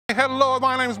Hello,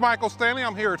 my name is Michael Stanley.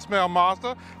 I'm here at Smail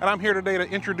Mazda, and I'm here today to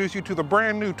introduce you to the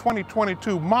brand new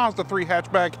 2022 Mazda 3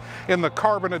 hatchback in the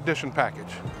Carbon Edition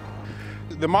package.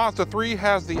 The Mazda 3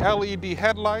 has the LED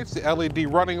headlights, the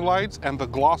LED running lights, and the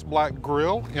gloss black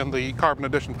grille in the Carbon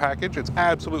Edition package. It's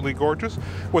absolutely gorgeous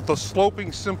with the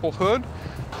sloping simple hood.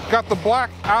 Got the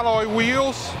black alloy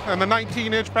wheels and the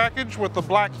 19-inch package with the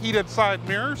black heated side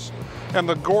mirrors and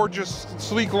the gorgeous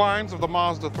sleek lines of the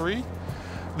Mazda 3.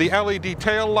 The LED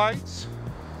tail lights.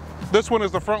 This one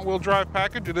is the front wheel drive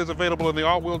package. It is available in the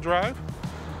all-wheel drive.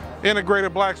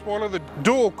 Integrated black spoiler, the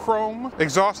dual chrome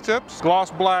exhaust tips, gloss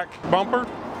black bumper.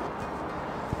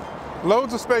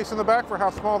 Loads of space in the back for how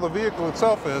small the vehicle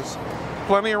itself is.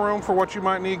 Plenty of room for what you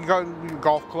might need,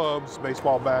 golf clubs,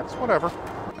 baseball bats, whatever.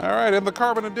 All right, in the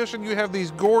Carbon Edition, you have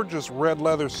these gorgeous red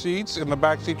leather seats. In the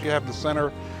back seat, you have the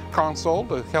center console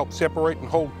to help separate and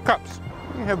hold cups.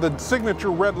 You have the signature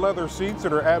red leather seats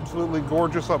that are absolutely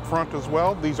gorgeous up front as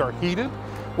well. These are heated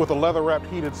with a leather-wrapped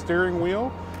heated steering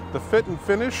wheel. The fit and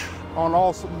finish on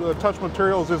all the touch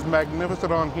materials is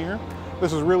magnificent on here.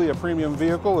 This is really a premium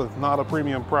vehicle. It's not a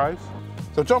premium price.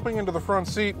 So jumping into the front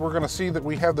seat, we're going to see that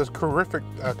we have this terrific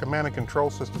command and control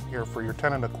system here for your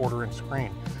 10.25-inch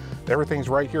screen. Everything's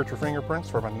right here at your fingerprints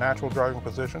from a natural driving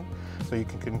position. So you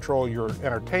can control your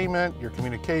entertainment, your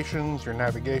communications, your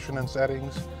navigation and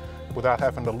settings, without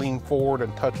having to lean forward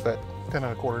and touch that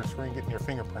 10.25-inch screen, getting your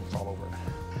fingerprints all over it.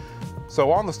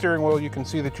 So on the steering wheel, you can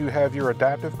see that you have your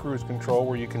adaptive cruise control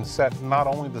where you can set not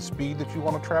only the speed that you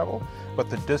want to travel, but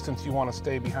the distance you want to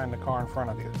stay behind the car in front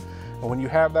of you. And when you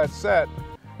have that set,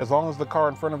 as long as the car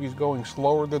in front of you is going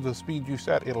slower than the speed you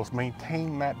set, it'll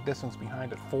maintain that distance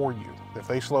behind it for you. If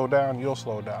they slow down, you'll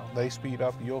slow down. They speed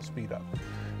up, you'll speed up.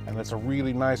 And it's a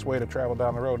really nice way to travel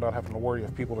down the road, not having to worry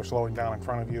if people are slowing down in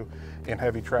front of you in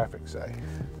heavy traffic, say.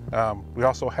 We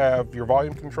also have your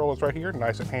volume controllers right here,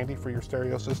 nice and handy for your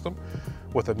stereo system,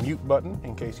 with a mute button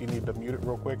in case you need to mute it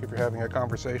real quick if you're having a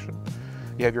conversation.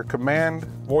 You have your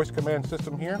voice command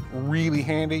system here, really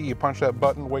handy. You punch that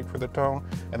button, wait for the tone,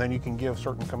 and then you can give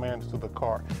certain commands to the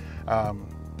car,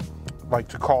 like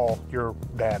to call your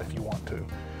dad if you want to.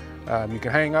 You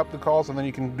can hang up the calls, and then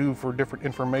you can do for different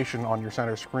information on your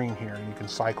center screen here, and you can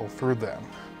cycle through them,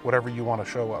 whatever you want to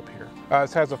show up here.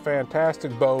 This has a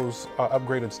fantastic Bose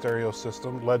upgraded stereo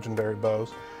system, legendary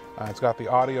Bose. It's got the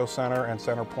audio center and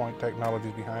center point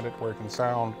technologies behind it where it can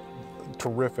sound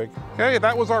terrific. Okay,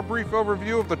 that was our brief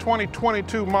overview of the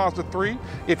 2022 Mazda 3.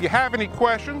 If you have any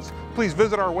questions, please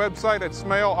visit our website at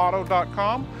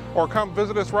smailauto.com or come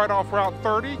visit us right off Route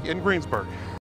 30 in Greensburg.